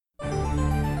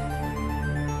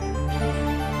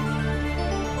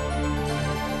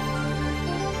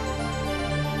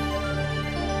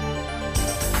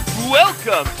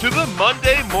Welcome to the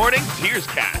Monday Morning Tears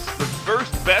Cast, the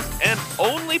first, best, and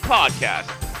only podcast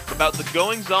about the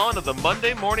goings-on of the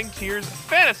Monday Morning Tears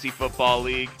Fantasy Football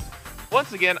League.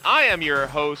 Once again, I am your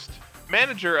host,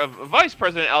 manager of Vice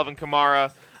President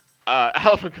Kamara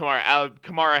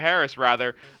Harris,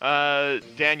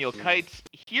 Daniel Kites,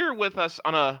 here with us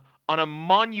on a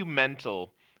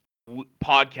monumental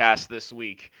podcast this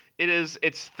week.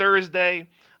 It's Thursday.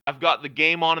 I've got the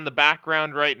game on in the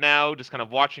background right now, just kind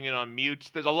of watching it on mute.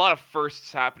 There's a lot of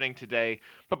firsts happening today.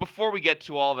 But before we get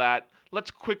to all that, let's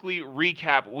quickly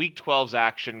recap Week 12's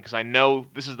action, because I know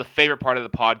this is the favorite part of the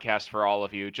podcast for all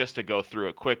of you, just to go through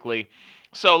it quickly.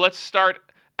 So let's start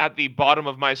at the bottom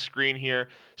of my screen here.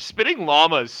 Spitting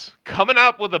Llamas coming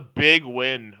up with a big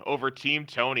win over Team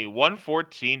Tony,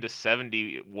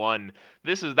 114-71.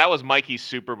 That was Mikey's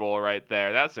Super Bowl right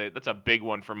there. That's a big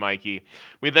one for Mikey.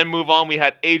 We then move on. We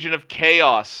had Agent of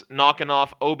Chaos knocking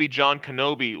off Obi-Jon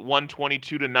Kenobi,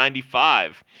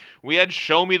 122-95. We had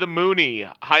Show Me the Mooney,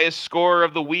 highest scorer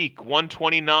of the week,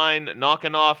 129,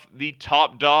 knocking off the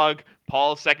top dog,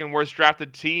 Paul's second worst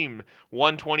drafted team,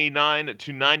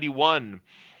 129-91.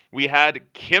 We had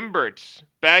Kimbert,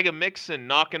 Bag of Mixin,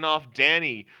 knocking off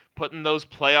Danny, putting those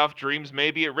playoff dreams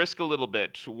maybe at risk a little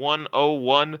bit,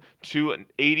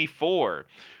 101-84.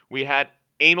 We had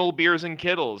Anal Beers and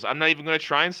Kittles. I'm not even going to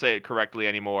try and say it correctly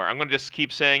anymore. I'm going to just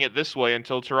keep saying it this way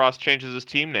until Taras changes his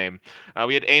team name.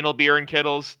 We had Anal Beer and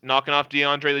Kittles knocking off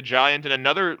DeAndre the Giant, and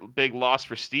another big loss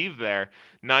for Steve there,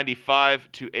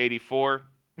 95-84.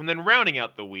 And then rounding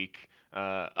out the week,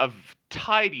 a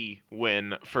tidy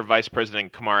win for Vice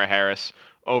President Kamara Harris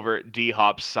over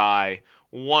D-Hop Psy,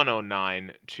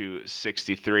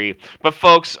 109-63. But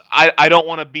folks, I don't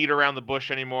want to beat around the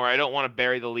bush anymore. I don't want to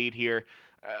bury the lead here.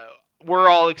 We're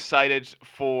all excited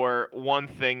for one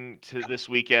thing to this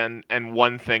weekend and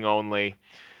one thing only.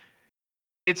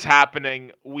 It's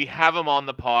happening. We have him on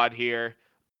the pod here.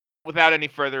 Without any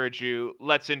further ado,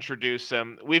 let's introduce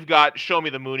him. We've got Show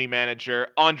Me the Mooney manager,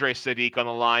 Andre Sadiq, on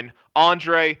the line.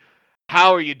 Andre,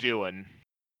 how are you doing?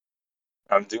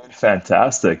 I'm doing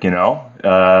fantastic, even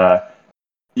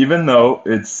though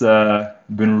it's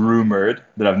been rumored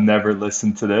that I've never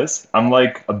listened to this, I'm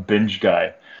like a binge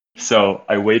guy. So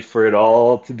I wait for it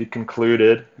all to be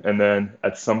concluded, and then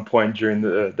at some point during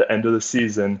the end of the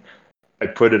season, I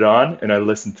put it on and I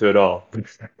listen to it all.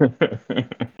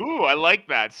 Ooh, I like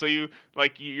that. So you're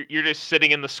just sitting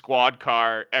in the squad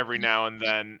car every now and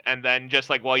then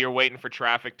just like while you're waiting for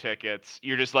traffic tickets,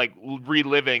 you're just like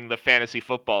reliving the fantasy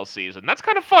football season. That's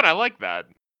kind of fun. I like that.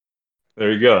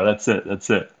 There you go. That's it.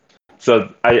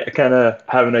 So I kind of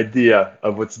have an idea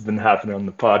of what's been happening on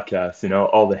the podcast,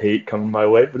 all the hate coming my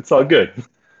way, but it's all good.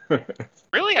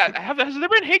 Really? Has there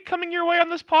been hate coming your way on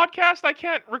this podcast? I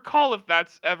can't recall if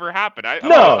that's ever happened.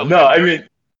 No, I mean,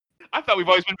 I thought we've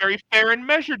always been very fair and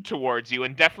measured towards you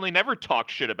and definitely never talk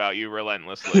shit about you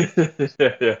relentlessly.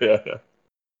 yeah.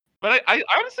 But I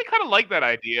honestly kind of like that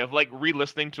idea of like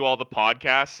re-listening to all the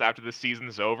podcasts after the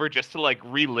season's over, just to like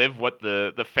relive what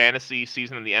the fantasy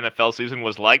season and the NFL season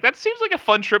was like. That seems like a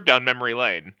fun trip down memory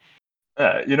lane.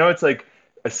 Yeah, it's like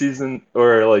a season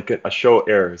or like a show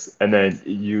airs, and then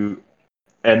you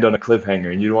end on a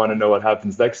cliffhanger, and you want to know what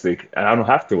happens next week. And I don't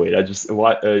have to wait. I just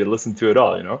listen to it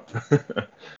all.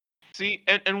 See,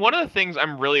 and one of the things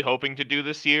I'm really hoping to do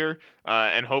this year,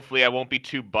 and hopefully I won't be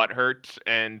too butthurt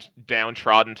and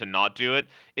downtrodden to not do it,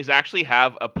 is actually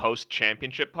have a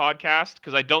post-championship podcast,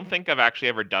 because I don't think I've actually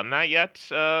ever done that yet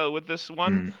with this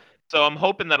one. Mm. So I'm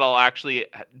hoping that I'll actually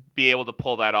be able to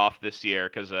pull that off this year,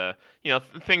 because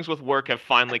things with work have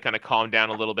finally kind of calmed down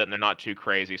a little bit and they're not too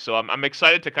crazy. So I'm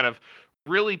excited to kind of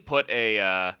really put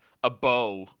a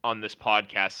bow on this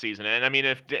podcast season. And I mean,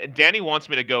 if Danny wants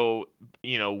me to go,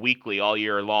 weekly all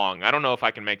year long, I don't know if I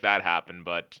can make that happen,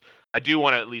 but I do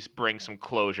want to at least bring some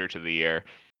closure to the year.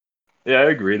 Yeah,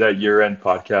 I agree that year-end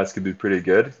podcast could be pretty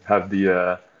good. Have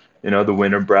the the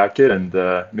winner bracket and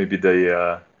maybe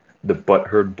the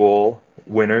Butthurt Bowl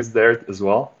winners there as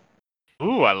well.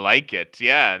 Ooh, I like it.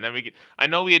 Yeah, and then I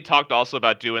know we had talked also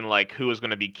about doing like who was going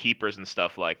to be keepers and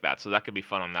stuff like that, so that could be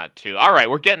fun on that too. All right,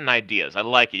 we're getting ideas. I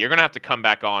like it. You're going to have to come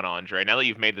back on, Andre. Now that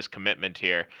you've made this commitment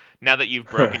here, now that you've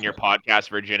broken your podcast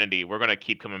virginity, we're going to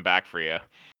keep coming back for you.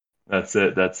 That's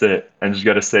it. And just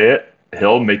got to say it,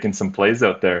 Hill making some plays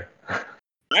out there.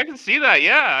 I can see that.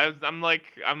 Yeah,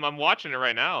 I'm watching it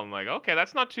right now. I'm like, okay,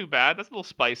 that's not too bad. That's a little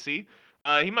spicy.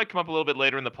 He might come up a little bit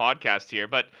later in the podcast here,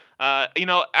 but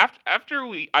After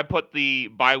I put the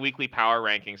bi-weekly power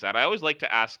rankings out, I always like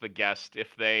to ask the guest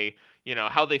if they,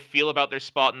 how they feel about their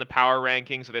spot in the power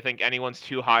rankings, if they think anyone's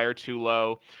too high or too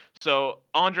low. So,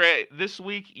 Andre, this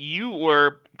week you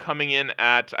were coming in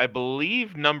at, I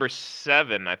believe, number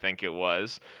 7, I think it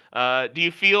was. Do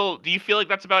you feel like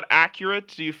that's about accurate?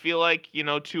 Do you feel like,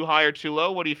 too high or too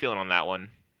low? What are you feeling on that one?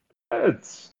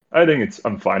 I think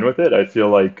I'm fine with it. I feel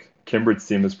like Kimbert's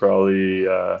team is probably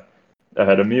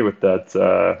ahead of me with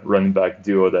that running back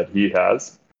duo that he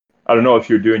has. I don't know if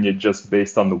you're doing it just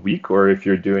based on the week or if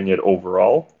you're doing it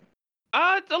overall.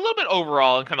 It's a little bit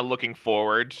overall and kind of looking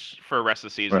forward for the rest of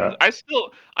the season. Yeah.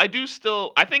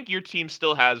 I think your team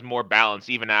still has more balance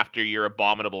even after your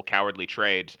abominable cowardly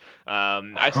trade.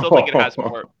 I still think it has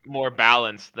more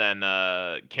balance than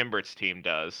Kimbert's team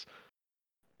does.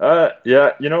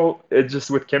 Yeah, it just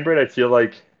with Kimbert, I feel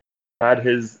like had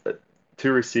his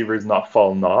two receivers not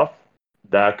fallen off,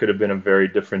 that could have been a very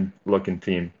different looking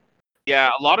team. Yeah,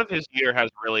 a lot of his year has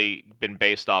really been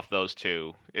based off those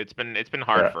two. It's been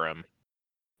hard Yeah, for him.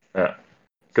 yeah.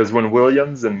 Because when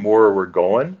Williams and Moore were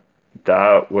going,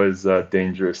 that was a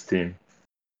dangerous team.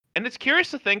 And it's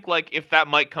curious to think like if that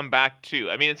might come back too.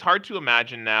 I mean, it's hard to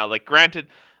imagine now. Like, granted,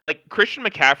 like Christian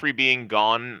McCaffrey being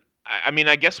gone. I mean,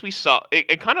 I guess we saw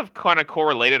it. Kind of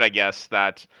correlated. I guess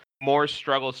that more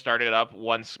struggles started up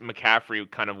once McCaffrey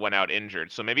kind of went out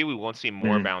injured. So maybe we won't see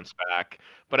more Mm, bounce back.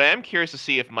 But I am curious to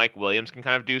see if Mike Williams can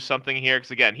kind of do something here. Because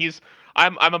again,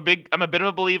 I'm a bit of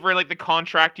a believer in like the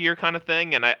contract year kind of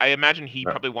thing, and I imagine he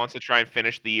yeah, probably wants to try and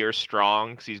finish the year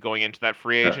strong because he's going into that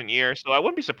free yeah. agent year. So I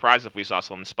wouldn't be surprised if we saw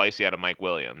something spicy out of Mike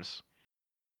Williams.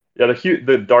 Yeah,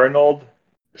 the Darnold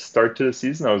start to the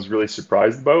season, I was really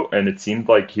surprised about, and it seemed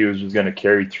like he was just going to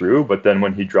carry through. But then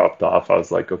when he dropped off, I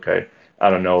was like, okay, I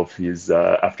don't know if he's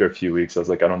after a few weeks, I was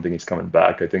like, I don't think he's coming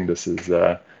back. I think this is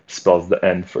spells the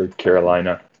end for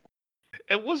Carolina.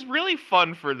 It was really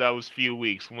fun for those few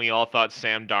weeks when we all thought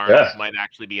Sam Darnold Yeah, might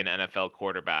actually be an NFL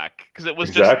quarterback because it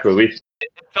was just exactly.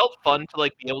 it felt fun to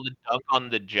like be able to dunk on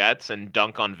the Jets and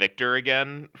dunk on Victor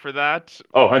again for that.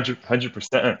 Oh,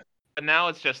 100%. But now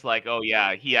it's just like, oh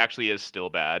yeah, he actually is still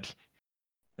bad.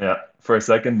 Yeah. For a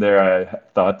second there, I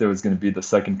thought there was going to be the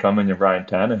second coming of Ryan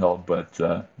Tannehill,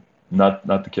 but not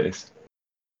the case.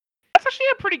 That's actually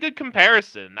a pretty good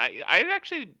comparison. I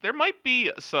actually there might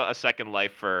be a second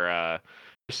life for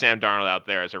Sam Darnold out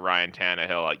there as a Ryan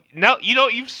Tannehill. Now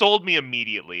you've sold me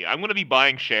immediately. I'm going to be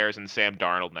buying shares in Sam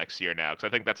Darnold next year now because I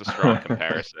think that's a strong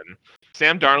comparison.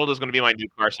 Sam Darnold is going to be my new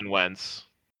Carson Wentz.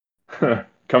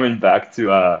 Coming back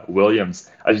to Williams,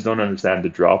 I just don't understand the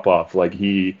drop off. Like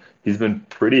he's been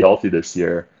pretty healthy this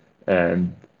year,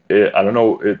 and I don't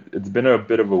know. It's been a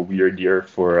bit of a weird year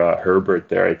for Herbert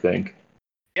there. I think.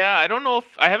 Yeah, I don't know if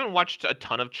I haven't watched a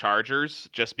ton of Chargers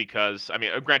just because I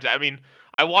mean, granted, I mean,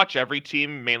 I watch every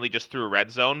team mainly just through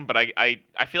Red Zone, but I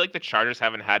feel like the Chargers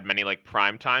haven't had many like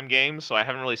primetime games, so I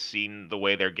haven't really seen the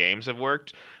way their games have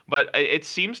worked. But it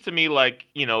seems to me like,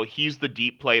 he's the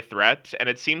deep play threat, and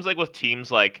it seems like with teams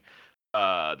like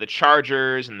the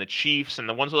Chargers and the Chiefs and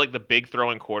the ones with like the big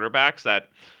throwing quarterbacks that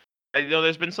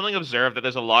there's been something observed that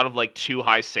there's a lot of like too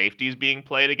high safeties being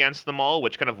played against them all,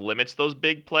 which kind of limits those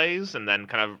big plays and then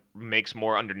kind of makes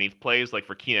more underneath plays like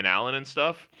for Keenan Allen and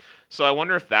stuff. So I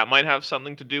wonder if that might have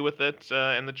something to do with it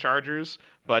in the Chargers.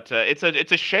 But it's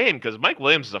a shame because Mike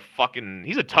Williams is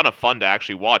he's a ton of fun to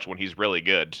actually watch when he's really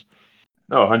good.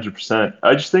 No, 100%.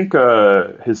 I just think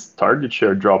his target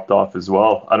share dropped off as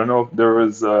well. I don't know if there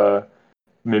was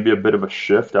maybe a bit of a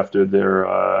shift after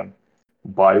their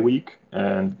bye week,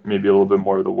 and maybe a little bit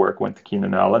more of the work went to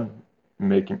Keenan Allen,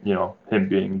 making him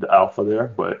being the alpha there.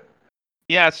 But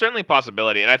Yeah, it's certainly a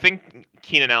possibility. And I think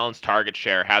Keenan Allen's target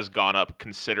share has gone up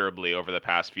considerably over the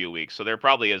past few weeks. So there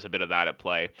probably is a bit of that at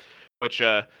play, which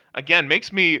again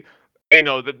makes me,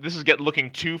 this is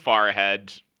looking too far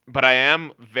ahead, but I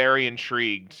am very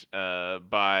intrigued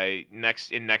by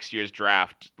next year's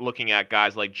draft, looking at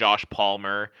guys like Josh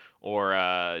Palmer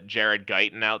or Jared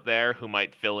Guyton out there who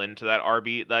might fill into that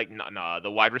RB, like no,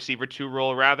 the wide receiver 2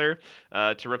 role rather,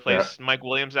 to yeah, replace Mike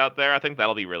Williams out there. I think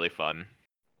that'll be really fun.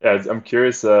 yeah, I'm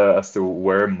curious as to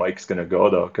where Mike's gonna go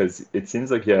though, because it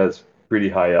seems like he has pretty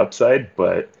high upside,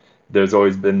 but there's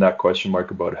always been that question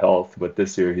mark about health. But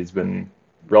this year he's been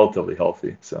relatively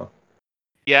healthy, so.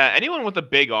 Yeah, anyone with a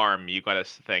big arm, you gotta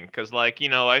think, because like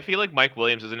I feel like Mike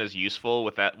Williams isn't as useful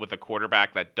with a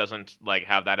quarterback that doesn't like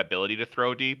have that ability to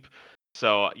throw deep.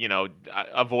 So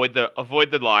avoid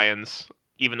the Lions.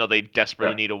 even though they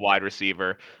desperately need a wide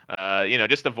receiver.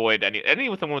 Just avoid anything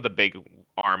with a big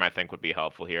arm. I think would be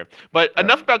helpful here. But Yeah.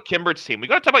 enough about Kimbert's team. We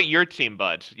got to talk about your team,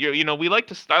 bud. I like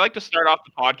to start off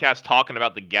the podcast talking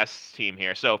about the guests team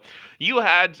here. So you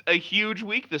had a huge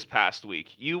week this past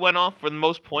week. You went off for the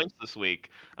most points this week.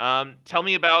 Tell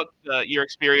me about your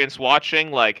experience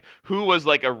watching. Like, who was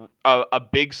like a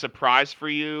big surprise for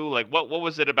you? Like, what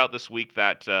was it about this week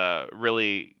that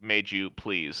really made you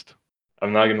pleased?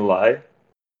 I'm not gonna lie,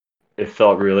 it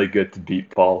felt really good to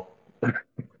beat Paul.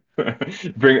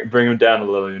 Bring him down a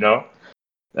little, you know.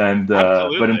 And but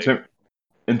Absolutely.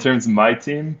 in terms of my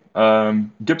team,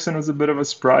 Gibson was a bit of a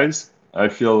surprise. I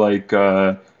feel like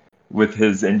with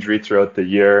his injury throughout the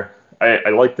year, I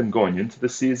liked him going into the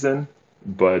season,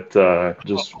 but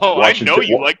just Oh, I know Washington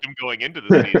you liked him going into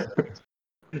the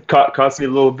season. cost me a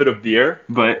little bit of beer,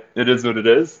 but it is what it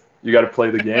is. You got to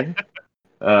play the game.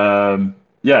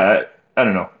 Yeah, I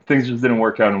don't know. Things just didn't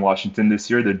work out in Washington this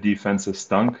year. Their defense has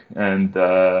stunk, and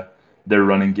their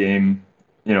running game,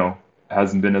 you know,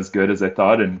 hasn't been as good as I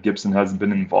thought. And Gibson hasn't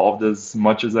been involved as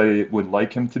much as I would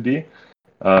like him to be.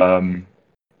 Um,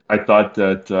 I thought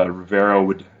that Rivera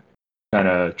would kind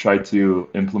of try to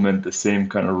implement the same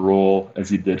kind of role as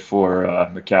he did for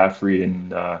McCaffrey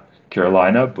in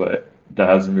Carolina, but that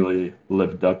hasn't really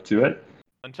lived up to it.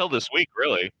 Until this week,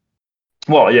 really.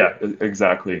 Well, yeah,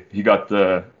 exactly. He got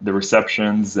the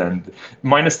receptions and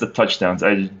minus the touchdowns.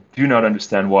 I do not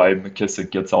understand why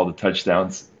McKissick gets all the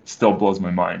touchdowns. Still blows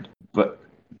my mind.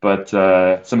 But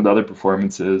some of the other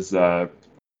performances,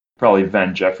 probably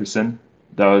Van Jefferson.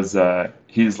 That was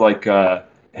he's like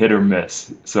hit or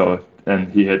miss. So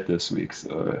and he hit this week,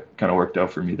 so it kind of worked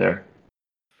out for me there.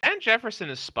 And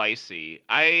Jefferson is spicy.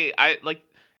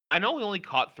 I know we only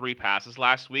caught 3 passes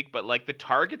last week, but like the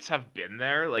targets have been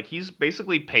there. Like he's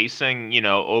basically pacing,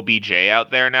 OBJ out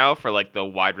there now for like the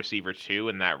wide receiver 2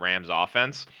 in that Rams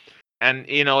offense. And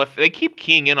if they keep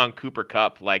keying in on Cooper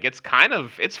Cup, like it's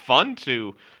fun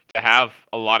to have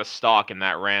a lot of stock in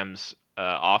that Rams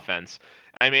offense.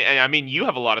 I mean, you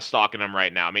have a lot of stock in them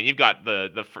right now. I mean, you've got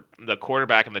the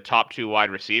quarterback and the top 2 wide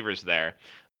receivers there.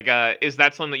 Like, is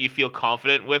that something that you feel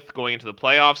confident with going into the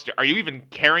playoffs? Are you even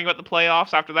caring about the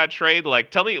playoffs after that trade? Like,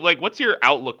 tell me, like, what's your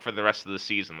outlook for the rest of the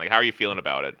season? Like, how are you feeling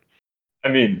about it? I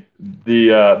mean,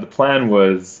 the plan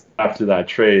was after that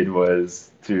trade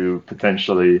was to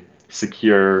potentially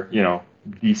secure,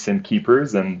 decent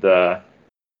keepers and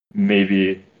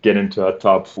maybe get into a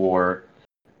top four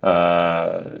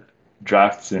uh,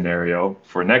 draft scenario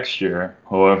for next year.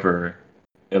 However,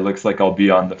 it looks like I'll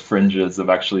be on the fringes of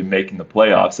actually making the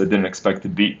playoffs. I didn't expect to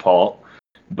beat Paul,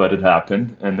 but it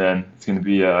happened. And then it's going to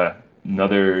be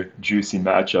another juicy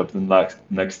matchup in the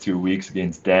next 2 weeks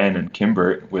against Dan and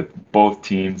Kimbert with both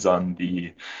teams on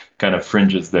the kind of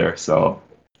fringes there. So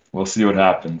we'll see what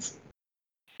happens.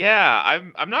 Yeah,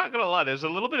 I'm not gonna lie. There's a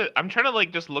little bit of I'm trying to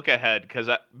like just look ahead because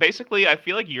basically I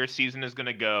feel like your season is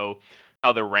gonna go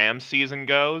how the Rams season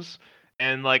goes,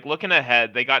 and like looking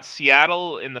ahead, they got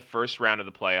Seattle in the first round of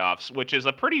the playoffs, which is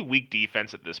a pretty weak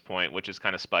defense at this point, which is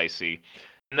kind of spicy.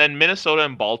 And then Minnesota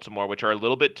and Baltimore, which are a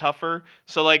little bit tougher.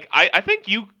 So like I think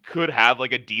you could have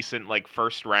like a decent like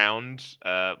first round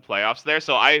playoffs there.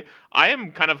 So I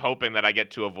am kind of hoping that I get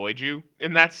to avoid you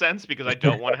in that sense because I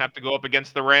don't want to have to go up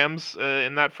against the Rams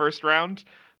in that first round.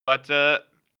 But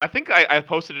I think I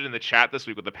posted it in the chat this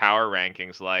week with the power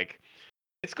rankings. Like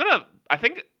it's gonna. I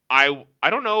think I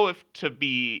don't know if to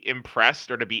be impressed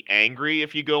or to be angry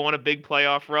if you go on a big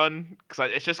playoff run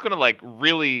because it's just gonna like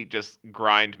really just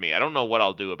grind me. I don't know what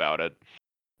I'll do about it.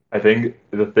 I think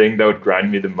the thing that would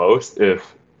grind me the most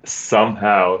if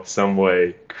somehow, some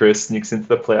way, Chris sneaks into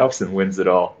the playoffs and wins it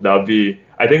all. I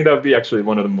think that would be actually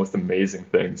one of the most amazing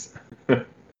things.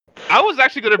 I was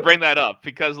actually going to bring that up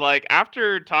because, like,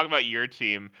 after talking about your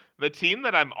team, the team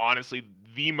that I'm honestly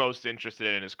the most interested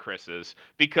in is Chris's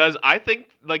because I think,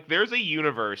 like, there's a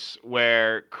universe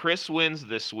where Chris wins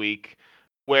this week,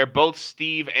 where both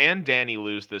Steve and Danny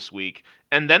lose this week,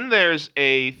 and then there's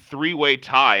a three-way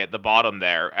tie at the bottom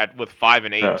there at with 5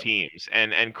 and 8 Yeah. teams,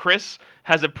 and Chris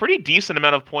has a pretty decent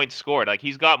amount of points scored. Like,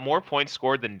 he's got more points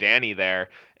scored than Danny there,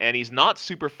 and he's not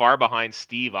super far behind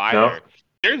Steve No, either.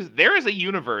 There is a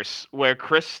universe where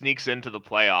Chris sneaks into the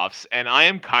playoffs, and I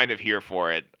am kind of here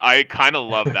for it. I kind of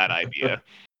love that idea.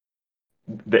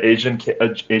 the agent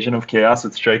of chaos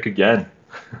would strike again.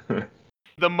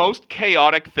 The most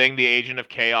chaotic thing the Agent of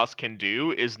Chaos can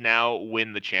do is now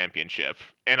win the championship,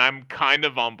 and I'm kind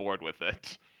of on board with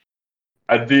it.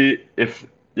 I'd be if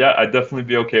yeah, I'd definitely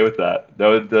be okay with that. That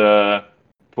would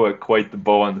put quite the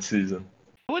bow on the season.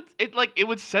 It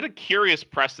would set a curious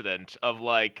precedent of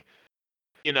like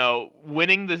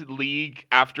winning the league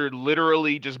after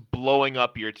literally just blowing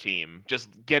up your team, just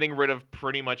getting rid of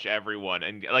pretty much everyone.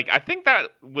 And like I think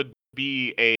that would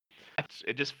be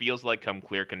it just feels like come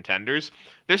clear contenders.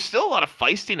 There's still a lot of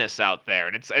feistiness out there,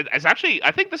 and it's actually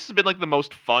I think this has been like the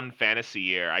most fun fantasy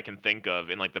year I can think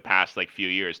of in like the past like few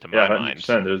years to Yeah, my mind.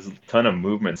 100%. There's a ton of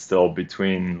movement still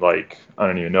between like I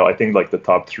don't even know. I think like the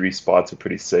top three spots are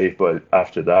pretty safe, but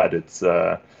after that, it's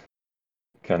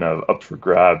kind of up for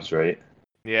grabs, right?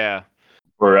 Yeah.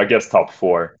 Or I guess top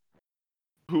four.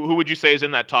 Who would you say is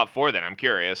in that top four then? I'm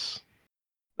curious.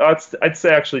 I'd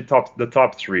say actually the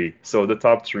top three. So the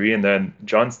top three, and then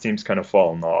John's team's kind of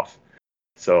fallen off.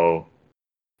 So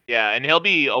Yeah, and he'll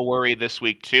be a worry this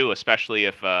week too, especially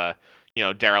if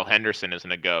Daryl Henderson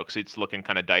isn't a go because it's looking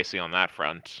kind of dicey on that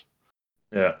front.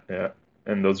 yeah, yeah.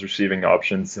 And those receiving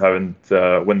options haven't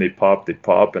when they pop,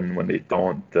 and when they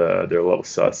don't, they're a little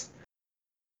sus.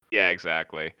 Yeah,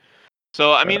 exactly.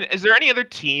 So, I Yeah, mean, is there any other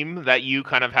team that you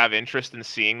kind of have interest in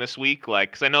seeing this week?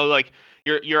 Like, because I know like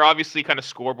you're obviously kind of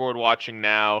scoreboard watching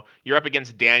now. You're up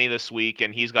against Danny this week,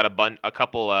 and he's got a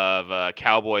couple of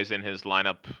Cowboys in his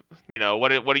lineup.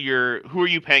 Who are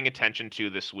you paying attention to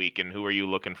this week, and who are you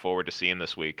looking forward to seeing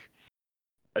this week?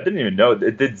 I didn't even know.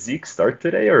 Did Zeke start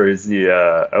today, or is he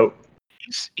out?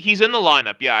 He's in the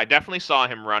lineup. Yeah, I definitely saw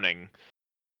him running.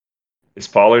 Is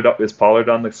Pollard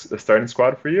on the starting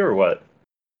squad for you, or what?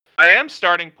 I am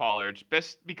starting Pollard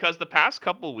just because the past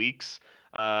couple weeks,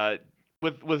 uh,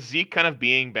 with Zeke kind of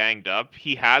being banged up,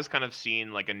 he has kind of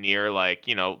seen like a near like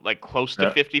like close to Yeah,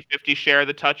 50-50 share of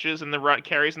the touches and the run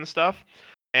carries and stuff.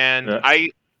 And yeah.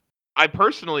 I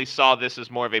personally saw this as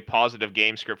more of a positive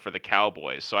game script for the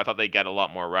Cowboys, so I thought they'd get a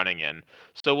lot more running in.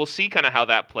 So we'll see kind of how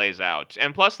that plays out.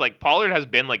 And plus, like Pollard has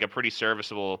been like a pretty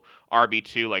serviceable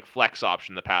RB2 like flex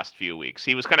option the past few weeks.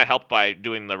 He was kind of helped by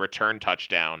doing the return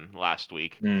touchdown last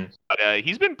week, Mm, but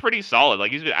he's been pretty solid.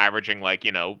 Like he's been averaging like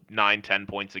 9-10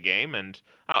 points a game, and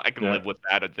I can yeah. live with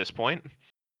that at this point.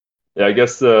 Yeah, I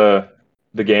guess the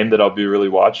game that I'll be really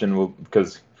watching will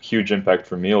because huge impact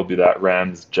for me will be that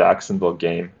Rams Jacksonville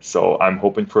game. So I'm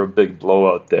hoping for a big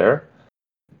blowout there.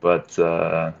 But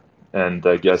and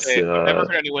I guess Say I've never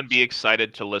heard anyone be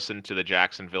excited to listen to the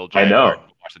Jacksonville I Jaguars. know,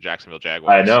 Watch the Jacksonville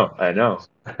I Jaguars. know, I know.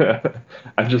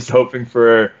 I'm just hoping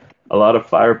for a lot of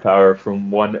firepower from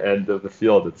one end of the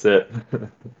field. That's it.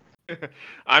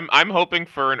 I'm hoping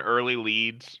for an early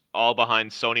lead, all behind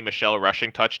Sony Michelle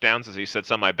rushing touchdowns as he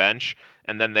sits on my bench,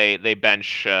 and then they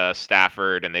bench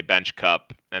Stafford and they bench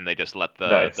Cup and they just let the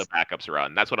Nice. backups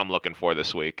run. That's what I'm looking for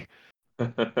this week.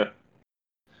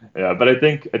 Yeah, but I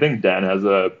think Dan has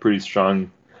a pretty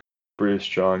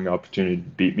strong opportunity to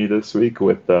beat me this week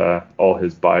with all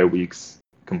his bye weeks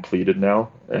completed now,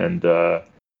 and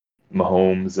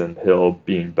Mahomes and Hill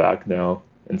being back now,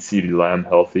 and CeeDee Lamb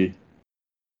healthy.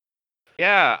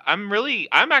 Yeah,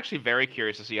 I'm actually very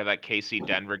curious to see how that KC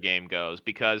Denver game goes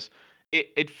because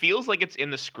it feels like it's in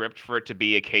the script for it to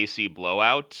be a KC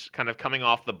blowout, kind of coming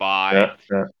off the bye. Yeah,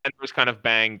 yeah. Denver's kind of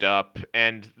banged up,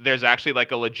 and there's actually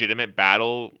like a legitimate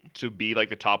battle to be like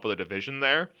the top of the division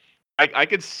there. I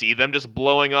could see them just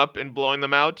blowing up and blowing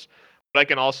them out, but I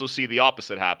can also see the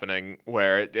opposite happening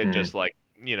where it Mm, just like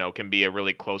can be a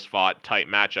really close fought tight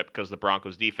matchup because the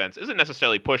Broncos defense isn't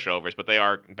necessarily pushovers, but they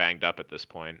are banged up at this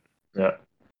point. yeah.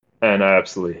 And I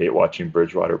absolutely hate watching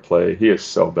Bridgewater play. He is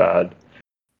so bad.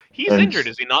 He's And injured,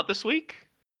 is he not this week?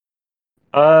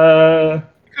 uh, I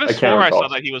could have I can't swore I saw recall.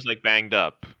 that he was like banged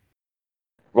up.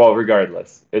 Well,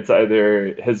 regardless, it's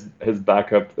either his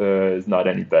backup is not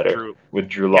any better Drew, with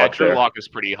Drew yeah, Lock Drew there. Lock is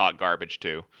pretty hot garbage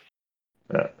too.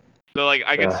 Yeah, So like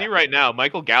I can uh, see right now,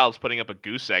 Michael Gallup's putting up a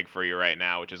goose egg for you right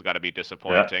now, which has got to be yeah.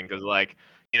 disappointing because like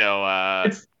you know,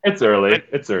 It's early. I,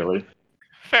 It's early.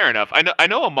 fair enough. I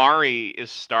know Amari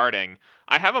is starting.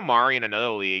 I have Amari in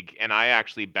another league, and I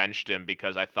actually benched him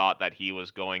because I thought that he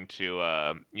was going to,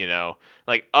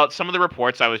 like some of the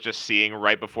reports I was just seeing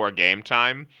right before game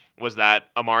time was that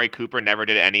Amari Cooper never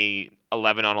did any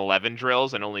 11 on 11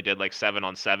 drills and only did like 7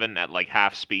 on 7 at like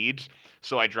half speed.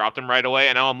 So I dropped him right away,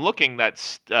 and now I'm looking that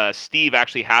Steve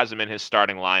actually has him in his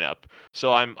starting lineup.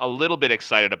 So I'm a little bit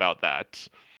excited about that.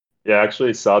 Yeah, I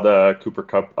actually saw the Cooper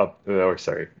Cup or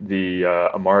sorry, the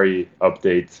Amari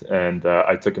update, and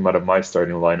I took him out of my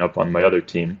starting lineup on my other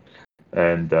team,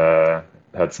 and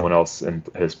had someone else in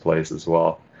his place as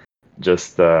well.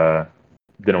 Just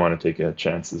didn't want to take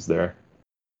chances there.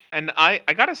 And I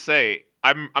gotta say,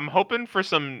 I'm hoping for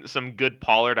some good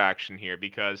Pollard action here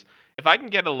because if I can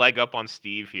get a leg up on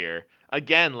Steve here,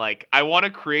 again, like I want to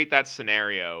create that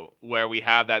scenario where we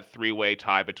have that three-way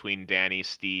tie between Danny,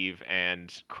 Steve,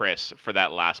 and Chris for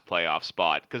that last playoff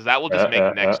spot because that will just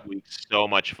make next Yeah. week so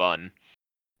much fun.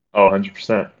 Oh,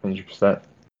 100%, 100%.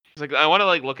 It's like I want to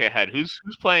like look ahead. Who's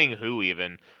playing who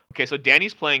even? Okay, so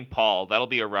Danny's playing Paul. That'll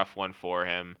be a rough one for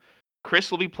him.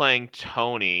 Chris will be playing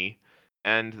Tony,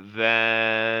 and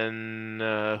then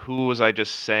who was I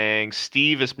just saying?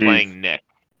 Steve is Steve. playing Nick.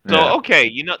 So Yeah.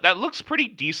 okay, that looks pretty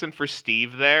decent for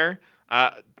Steve there.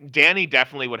 Uh, Danny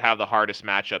definitely would have the hardest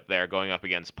matchup there going up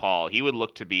against Paul. He would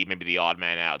look to be maybe the odd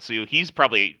man out. So he's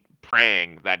probably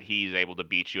praying that he's able to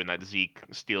beat you and that Zeke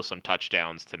steals some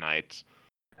touchdowns tonight.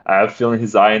 I have a feeling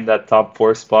he's eyeing that top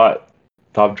 4 spot,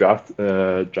 top draft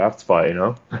spot. I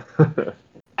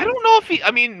don't know if he.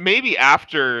 I mean, maybe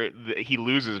after he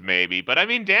loses, maybe. But I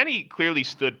mean, Danny clearly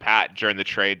stood pat during the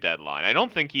trade deadline. I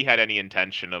don't think he had any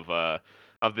intention of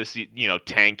this,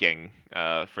 tanking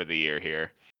for the year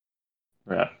here.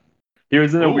 Yeah. He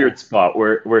was in a Ooh, weird spot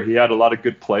where he had a lot of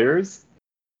good players,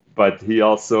 but he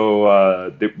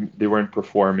also they weren't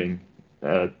performing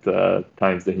at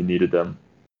times that he needed them.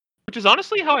 which is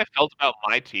honestly how I felt about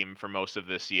my team for most of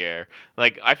this year.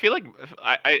 Like, I feel like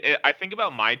I think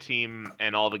about my team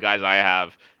and all the guys I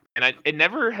have, and it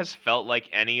never has felt like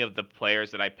any of the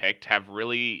players that I picked have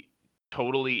really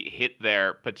totally hit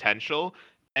their potential.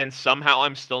 And somehow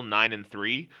I'm still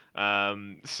 9-3.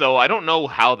 So I don't know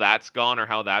how that's gone or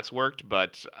how that's worked,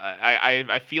 but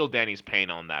I feel Danny's pain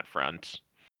on that front.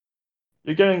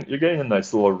 You're getting a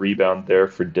nice little rebound there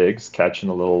for Diggs, catching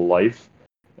a little life,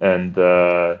 and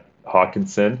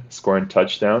Hawkinson scoring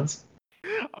touchdowns.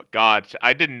 Oh, God,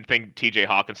 I didn't think T.J.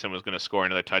 Hawkinson was going to score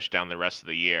another touchdown the rest of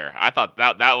the year. I thought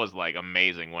that was like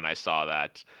amazing when I saw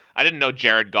that. I didn't know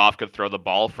Jared Goff could throw the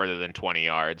ball further than 20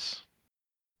 yards.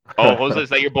 Oh, Jose, is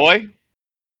that your boy?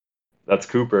 That's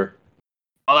Cooper.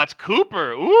 Oh, that's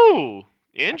Cooper. Ooh,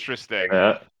 interesting.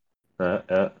 Yeah,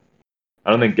 yeah. I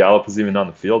don't think Gallup was even on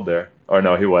the field there. Or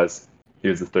no, he was. He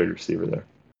was the third receiver there.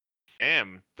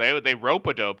 Damn, they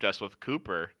rope-a-doped us with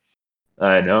Cooper.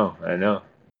 I know, I know.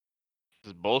 This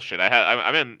is bullshit.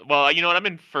 I'm in. Well, you know what? I'm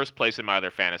in first place in my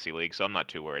other fantasy league, so I'm not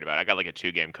too worried about it. I got like a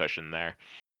 2-game cushion there.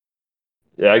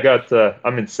 Yeah,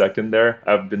 I'm in second there.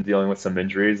 I've been dealing with some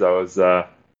injuries.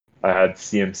 I had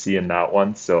CMC in that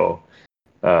one, so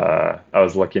I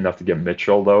was lucky enough to get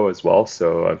Mitchell though as well.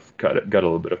 So I've got a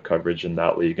little bit of coverage in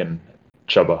that league and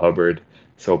Chuba Hubbard.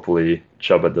 So hopefully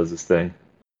Chuba does his thing.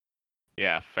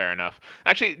 Yeah, fair enough.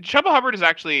 Actually, Chuba Hubbard is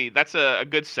that's a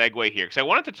good segue here because I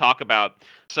wanted to talk about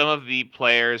some of the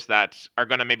players that are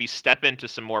going to maybe step into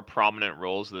some more prominent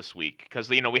roles this week because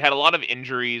we had a lot of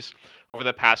injuries over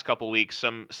the past couple weeks.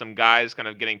 Some guys kind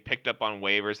of getting picked up on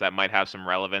waivers that might have some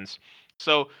relevance.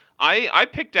 So I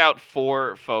picked out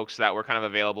 4 folks that were kind of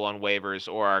available on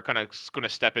waivers or are kind of going to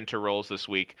step into roles this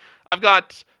week. I've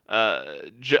got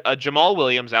Jamal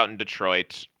Williams out in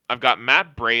Detroit. I've got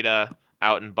Matt Breida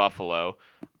out in Buffalo.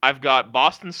 I've got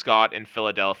Boston Scott in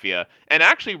Philadelphia. And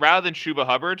actually, rather than Chuba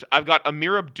Hubbard, I've got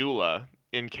Amir Abdullah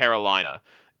in Carolina.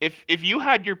 If you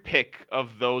had your pick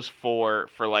of those 4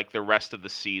 for like the rest of the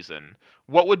season,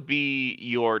 what would be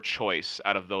your choice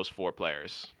out of those 4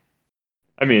 players?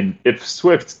 I mean, if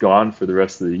Swift's gone for the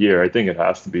rest of the year, I think it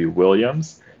has to be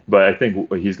Williams. But I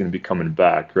think he's going to be coming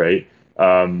back, right?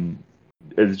 Um,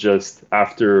 it's just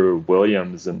after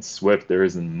Williams and Swift, there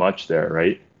isn't much there,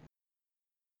 right?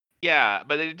 Yeah,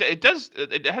 but it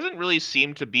hasn't really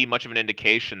seemed to be much of an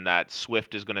indication that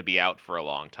Swift is going to be out for a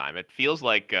long time. It feels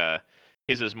like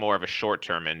his is more of a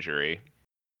short-term injury.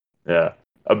 Yeah.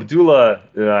 Abdullah,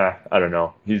 I don't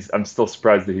know. I'm still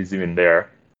surprised that he's even there.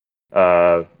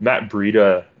 Matt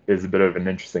Breida is a bit of an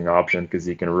interesting option because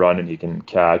he can run and he can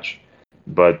catch,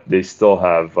 but they still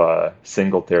have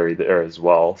Singletary there as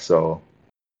well. So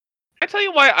I tell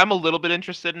you why I'm a little bit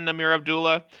interested in Amir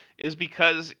Abdullah is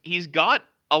because he's got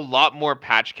a lot more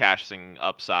patch caching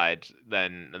upside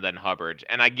than Hubbard,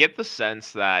 and I get the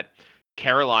sense that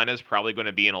Carolina is probably going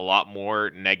to be in a lot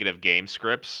more negative game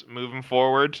scripts moving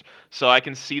forward. So I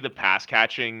can see the pass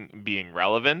catching being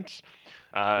relevant.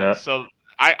 yeah, So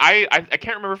I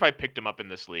can't remember if I picked him up in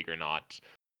this league or not,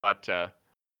 but just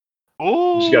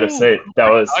gotta oh, say that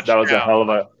was a touchdown! hell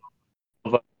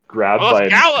of a grab Oh, it's by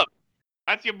Gallup.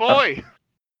 That's your boy.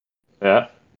 yeah,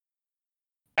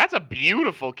 That's a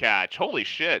beautiful catch. Holy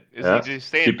shit. Is he yeah, just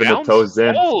staying keeping the bounce? toes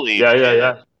in. Holy Yeah, yeah, shit.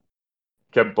 yeah.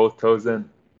 Kept both toes in.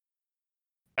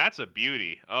 That's a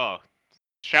beauty. Oh,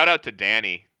 shout out to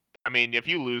Danny. I mean, if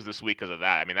you lose this week because of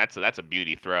that, I mean that's a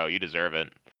beauty throw. You deserve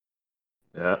it.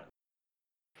 Yeah,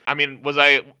 I mean, was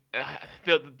I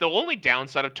the only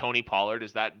downside of Tony Pollard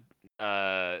is that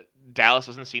Dallas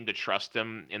doesn't seem to trust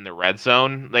him in the red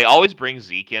zone. They always bring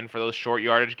Zeke in for those short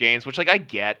yardage gains, which like I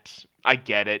get I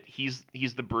get it. He's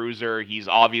the bruiser. He's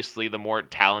obviously the more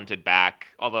talented back.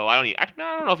 Although I don't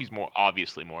know if he's more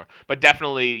obviously more, but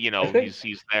definitely, I think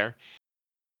he's there.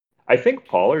 I think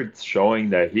Pollard's showing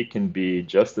that he can be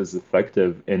just as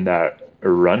effective in that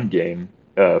run game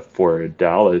for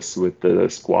Dallas with the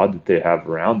squad that they have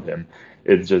around him.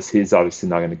 It's just he's obviously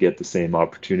not going to get the same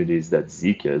opportunities that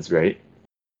Zeke is, right?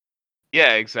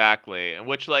 Yeah, exactly. And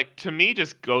which, like, to me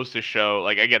just goes to show,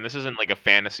 like, again, this isn't like a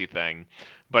fantasy thing,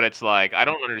 but it's like I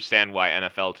don't understand why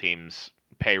NFL teams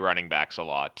pay running backs a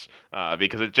lot,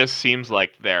 because it just seems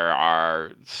like there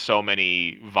are so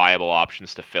many viable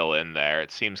options to fill in there.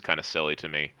 It seems kind of silly to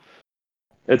me.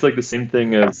 It's like the same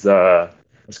thing as I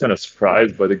was kind of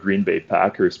surprised by the Green Bay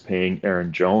Packers paying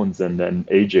Aaron Jones, and then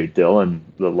AJ Dillon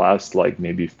the last like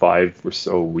maybe 5 or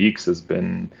so weeks has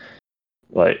been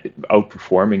like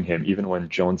outperforming him even when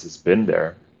Jones has been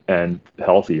there and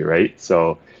healthy, right?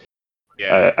 So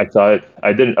Yeah. I thought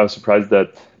I didn't. I was surprised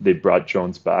that they brought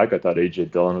Jones back. I thought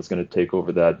AJ Dillon was going to take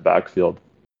over that backfield.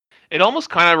 It almost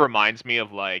kind of reminds me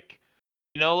of like,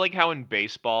 like how in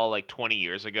baseball, like 20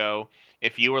 years ago,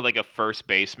 if you were like a first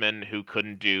baseman who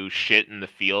couldn't do shit in the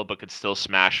field but could still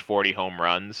smash 40 home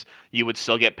runs, you would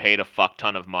still get paid a fuck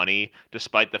ton of money,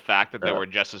 despite the fact that there Uh, were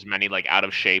just as many like out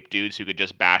of shape dudes who could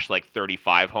just bash like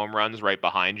 35 home runs right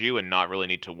behind you and not really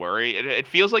need to worry. It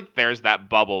feels like there's that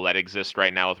bubble that exists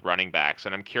right now with running backs,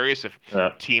 and I'm curious if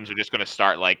uh, teams are just going to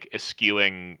start like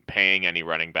eschewing paying any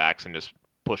running backs and just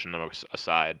pushing them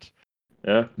aside.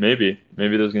 yeah, maybe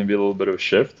there's going to be a little bit of a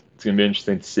shift. It's going to be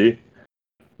interesting to see.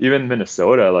 Even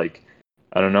Minnesota, like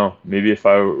I don't know, maybe if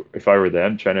I were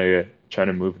them trying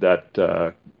to move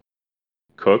that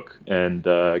Cook and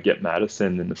get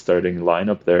Madison in the starting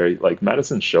lineup there. Like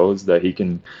Madison shows that he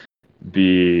can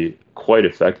be quite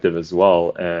effective as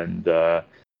well, and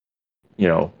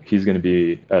he's going to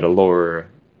be at a lower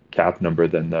cap number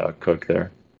than Cook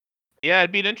there. Yeah,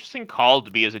 it'd be an interesting call to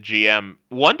be as a GM.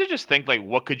 One to just think like,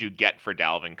 what could you get for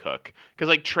Dalvin Cook? Because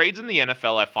like trades in the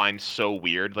NFL, I find so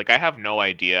weird. Like I have no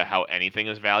idea how anything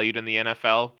is valued in the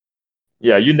NFL.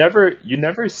 Yeah, you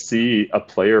never see a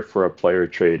player for a player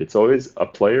trade. It's always a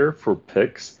player for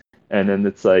picks, and then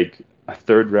it's like a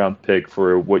third round pick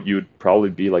for what you'd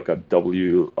probably be like a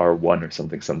WR1 or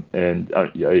something. And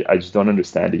yeah, I just don't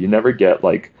understand it. You never get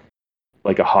like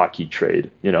a hockey trade,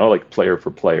 like player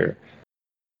for player.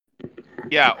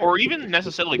 Yeah, or even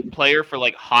necessarily player for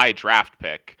like high draft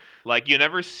pick. Like you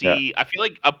never Yeah, see. I feel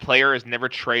like a player is never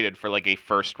traded for like a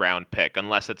first round pick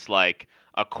unless it's like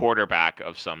a quarterback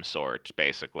of some sort,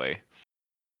 basically.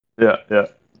 yeah.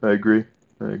 I agree.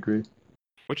 I agree.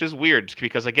 Which is weird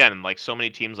because again, like so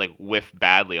many teams like whiff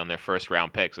badly on their first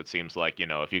round picks. It seems like,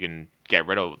 if you can get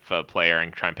rid of a player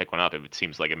and try and pick one up, it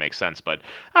seems like it makes sense. But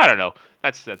I don't know.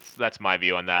 That's my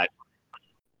view on that.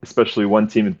 Especially one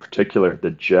team in particular,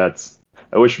 the Jets.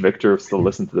 I wish Victor still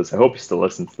listened to this. I hope he still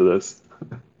listens to this.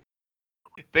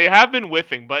 They have been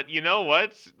whiffing, but you know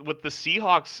what? With the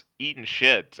Seahawks eating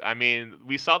shit, I mean,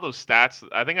 we saw those stats.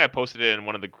 I think I posted it in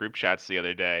one of the group chats the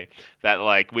other day that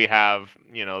like we have,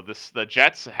 the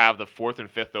Jets have the fourth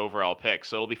and fifth overall pick,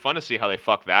 so it'll be fun to see how they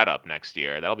fuck that up next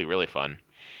year. That'll be really fun.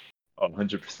 Oh,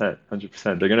 100%,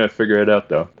 100%. They're gonna figure it out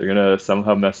though. They're gonna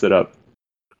somehow mess it up.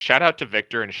 Shout out to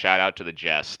Victor and shout out to the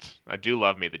Jest. I do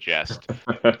love me the Jest.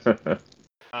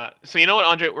 So you know what,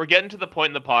 Andre? We're getting to the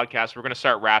point in the podcast. We're going to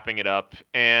start wrapping it up,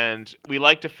 and we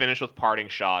like to finish with parting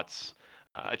shots.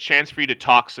 A chance for you to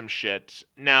talk some shit.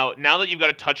 Now that you've got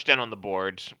a touchdown on the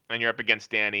board and you're up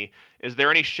against Danny, is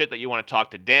there any shit that you want to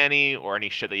talk to Danny, or any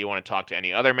shit that you want to talk to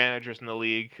any other managers in the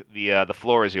league? The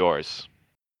floor is yours.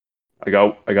 I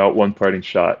got one parting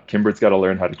shot. Kimbert's got to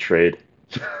learn how to trade.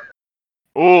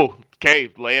 Oh, okay,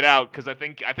 lay it out because I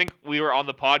think we were on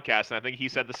the podcast and I think he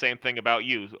said the same thing about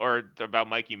you or about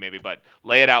Mikey maybe, but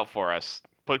lay it out for us.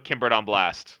 Put Kimbert on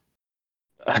blast.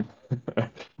 I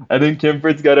think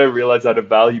Kimbert's got to realize how to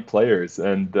value players,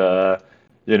 and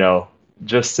you know,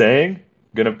 just saying,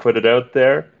 gonna put it out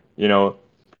there.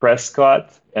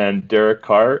 Prescott and Derek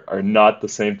Carr are not the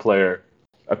same player,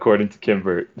 according to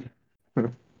Kimbert.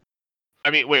 I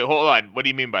mean, wait, hold on. What do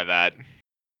you mean by that?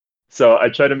 So I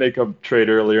tried to make a trade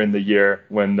earlier in the year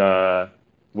when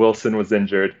Wilson was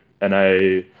injured, and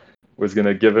I was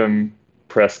gonna give him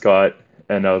Prescott,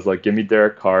 and I was like, "Give me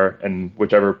Derek Carr and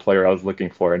whichever player I was looking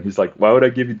for." And he's like, "Why would I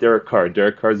give you Derek Carr?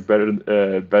 Derek Carr's better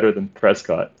than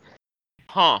Prescott."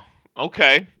 Huh.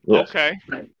 Okay. Yeah. Okay.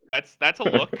 That's a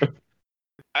look.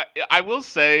 I will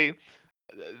say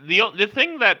the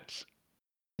thing that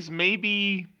is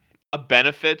maybe a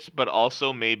benefit, but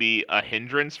also maybe a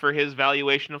hindrance for his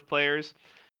valuation of players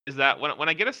is that when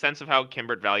I get a sense of how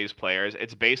Kimbert values players,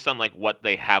 it's based on like what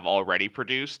they have already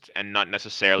produced and not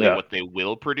necessarily Yeah, what they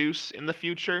will produce in the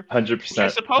future. hundred Which I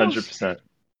percent, hundred suppose, percent.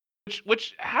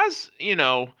 which has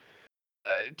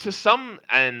to some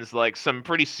ends like some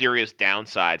pretty serious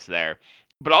downsides there.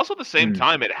 But also at the same Mm,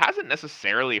 time, it hasn't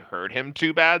necessarily hurt him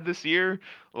too bad this year.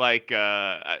 Like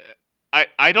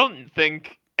I don't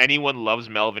think anyone loves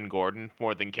Melvin Gordon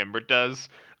more than Kimbert does.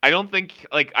 I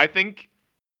think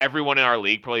everyone in our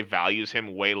league probably values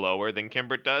him way lower than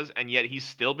Kimbert does, and yet he's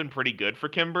still been pretty good for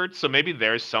Kimbert. So maybe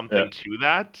there's yeah, something to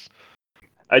that.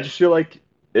 I just feel like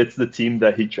it's the team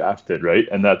that he drafted, right?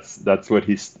 And that's what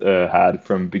he's had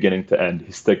from beginning to end.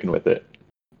 He's sticking with it.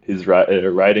 He's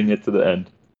riding it to the end.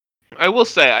 I will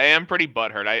say I am pretty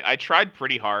butthurt. I tried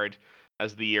pretty hard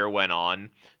as the year went on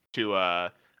to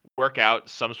work out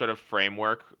some sort of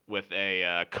framework with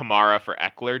a Kamara for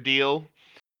Eckler deal,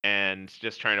 and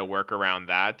just trying to work around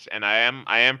that. And I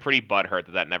am pretty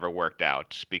butthurt that never worked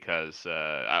out because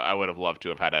I would have loved to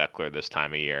have had Eckler this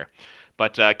time of year.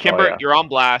 But Oh Kimbert, yeah, you're on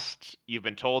blast. You've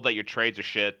been told that your trades are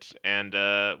shit, and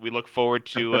we look forward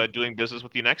to doing business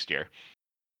with you next year.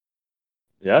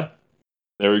 yeah.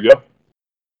 There we go.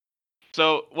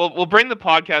 So we'll bring the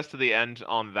podcast to the end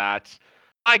on that.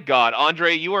 My God,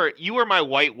 Andre, you were my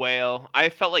white whale. I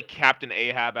felt like Captain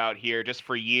Ahab out here just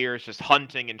for years, just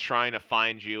hunting and trying to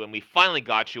find you, and we finally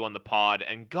got you on the pod.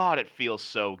 And God, it feels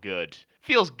so good.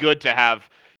 Feels good to have.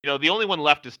 The only one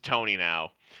left is Tony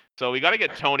now. So we got to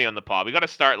get Tony on the pod. We got to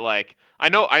start like I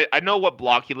know what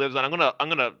block he lives on. I'm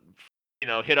gonna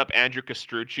hit up Andrew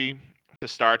Castrucci to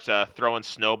start throwing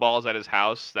snowballs at his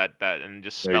house and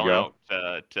just There you spelling go.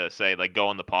 out to say like go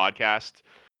on the podcast.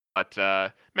 But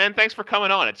man, thanks for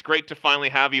coming on. It's great to finally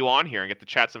have you on here and get to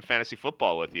chat some fantasy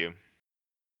football with you.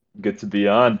 Good to be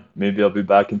on. Maybe I'll be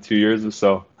back in 2 years or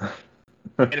so.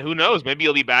 And who knows, maybe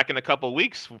you'll be back in a couple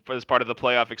weeks as part of the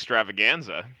playoff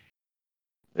extravaganza.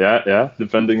 Yeah, yeah.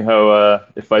 Depending how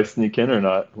if I sneak in or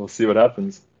not, we'll see what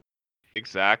happens.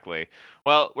 Exactly.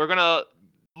 Well, we're gonna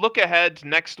look ahead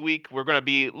next week. We're gonna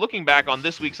be looking back on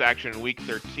this week's action in week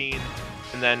 13.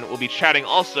 And then we'll be chatting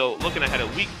also looking ahead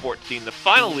at week 14, the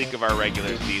final week of our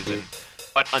regular season.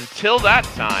 But until that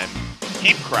time,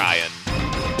 keep crying.